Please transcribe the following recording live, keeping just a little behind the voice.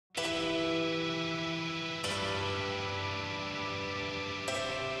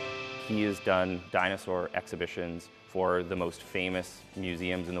He has done dinosaur exhibitions for the most famous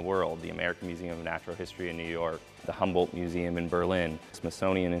museums in the world, the American Museum of Natural History in New York, the Humboldt Museum in Berlin,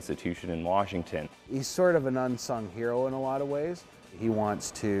 Smithsonian Institution in Washington. He's sort of an unsung hero in a lot of ways. He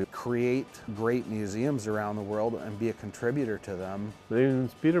wants to create great museums around the world and be a contributor to them. My name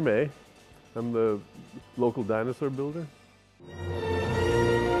is Peter May. I'm the local dinosaur builder.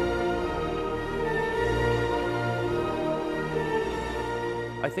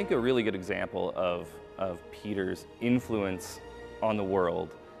 I think a really good example of Peter's influence on the world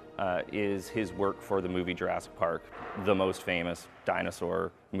is his work for the movie Jurassic Park, the most famous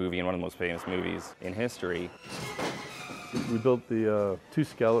dinosaur movie and one of the most famous movies in history. We built the two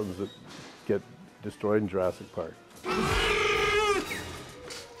skeletons that get destroyed in Jurassic Park.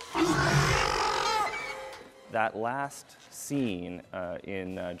 That last scene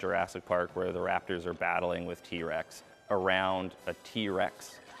in Jurassic Park where the raptors are battling with T-Rex around a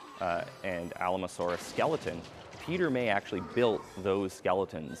T-Rex and Alamosaurus skeleton, Peter May actually built those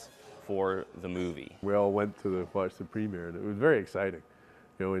skeletons for the movie. We all went to watch the premiere, and it was very exciting,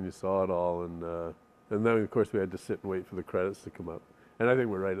 you know, when you saw it all. And then, of course, we had to sit and wait for the credits to come up. And I think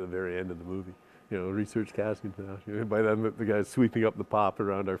we're right at the very end of the movie. You know, Research Casting International. By then, the guy's sweeping up the pop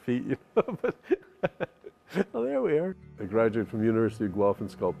around our feet, you know. But well, there we are. I graduated from the University of Guelph in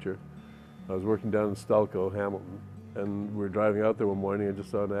sculpture. I was working down in Stelco, Hamilton, and we were driving out there one morning. I just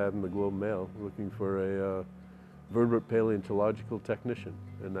saw an ad in the Globe and Mail looking for a vertebrate paleontological technician.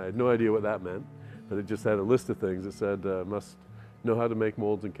 And I had no idea what that meant, but it just had a list of things. It said, must know how to make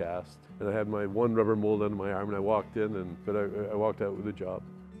molds and cast. And I had my one rubber mold under my arm, and I walked in, but I walked out with a job.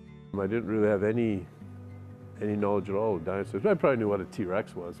 I didn't really have any knowledge at all of dinosaurs. I probably knew what a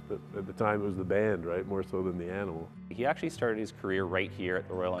T-Rex was, but at the time it was the band, right, more so than the animal. He actually started his career right here at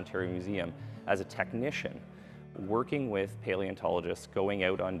the Royal Ontario Museum as a technician, working with paleontologists, going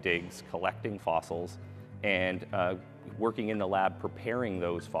out on digs, collecting fossils, and working in the lab preparing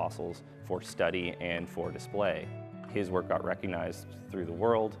those fossils for study and for display. His work got recognized through the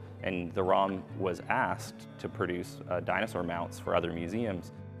world, and the ROM was asked to produce dinosaur mounts for other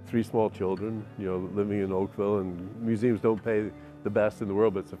museums. 3 small children, you know, living in Oakville, and museums don't pay the best in the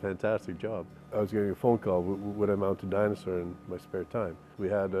world, but it's a fantastic job. I was getting a phone call, would I mount a dinosaur in my spare time? We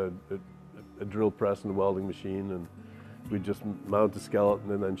had a drill press and a welding machine, and we'd just mount the skeleton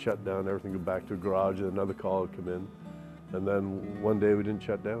and then shut down, everything go back to a garage, and another call would come in. And then one day we didn't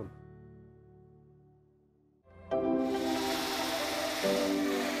shut down.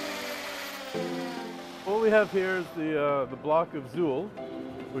 What we have here is the block of Zool,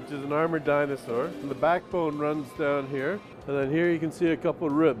 which is an armored dinosaur. And the backbone runs down here. And then here you can see a couple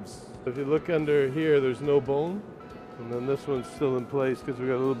of ribs. If you look under here, there's no bone. And then this one's still in place because we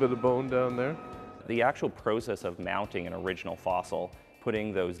got a little bit of bone down there. The actual process of mounting an original fossil,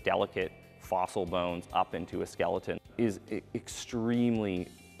 putting those delicate fossil bones up into a skeleton, is extremely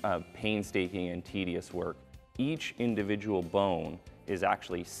painstaking and tedious work. Each individual bone is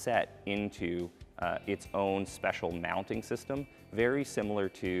actually set into its own special mounting system, very similar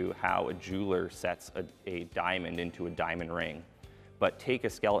to how a jeweler sets a diamond into a diamond ring. But take a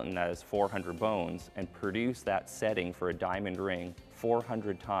skeleton that has 400 bones and produce that setting for a diamond ring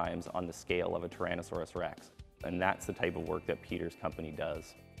 400 times on the scale of a Tyrannosaurus Rex. And that's the type of work that Peter's company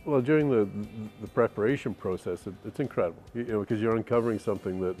does. Well, during the preparation process, it's incredible, you know, because you're uncovering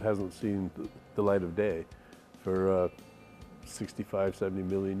something that hasn't seen the light of day for 65, 70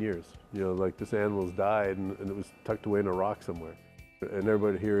 million years. You know, like this animal's died and it was tucked away in a rock somewhere. And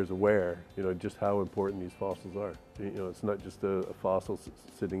everybody here is aware, you know, just how important these fossils are. You know, it's not just a fossil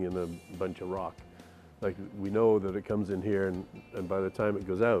sitting in a bunch of rock. Like, we know that it comes in here, and by the time it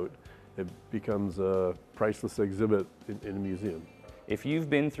goes out, it becomes a priceless exhibit in a museum. If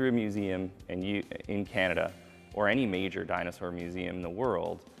you've been through a museum in Canada, or any major dinosaur museum in the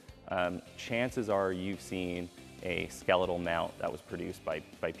world, chances are you've seen a skeletal mount that was produced by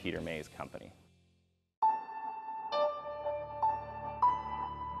Peter May's company.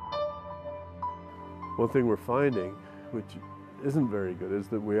 One thing we're finding, which isn't very good, is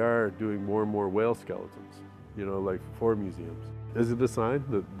that we are doing more and more whale skeletons, you know, like for museums. Is it a sign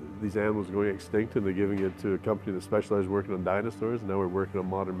that these animals are going extinct and they're giving it to a company that specializes working on dinosaurs, and now we're working on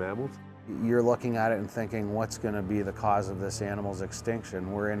modern mammals? You're looking at it and thinking, what's going to be the cause of this animal's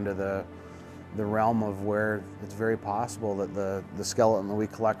extinction? We're into the realm of where it's very possible that the skeleton that we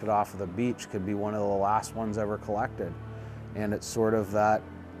collected off of the beach could be one of the last ones ever collected. And it's sort of that,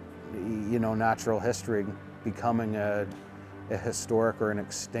 you know, natural history becoming a historic or an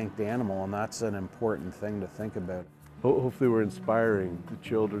extinct animal, and that's an important thing to think about. Hopefully we're inspiring the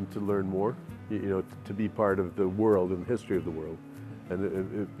children to learn more, you know, to be part of the world and the history of the world. and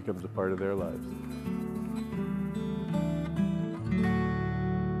it becomes a part of their lives.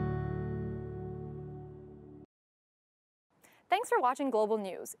 Thanks for watching Global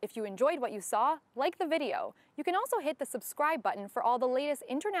News. If you enjoyed what you saw, like the video. You can also hit the subscribe button for all the latest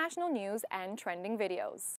international news and trending videos.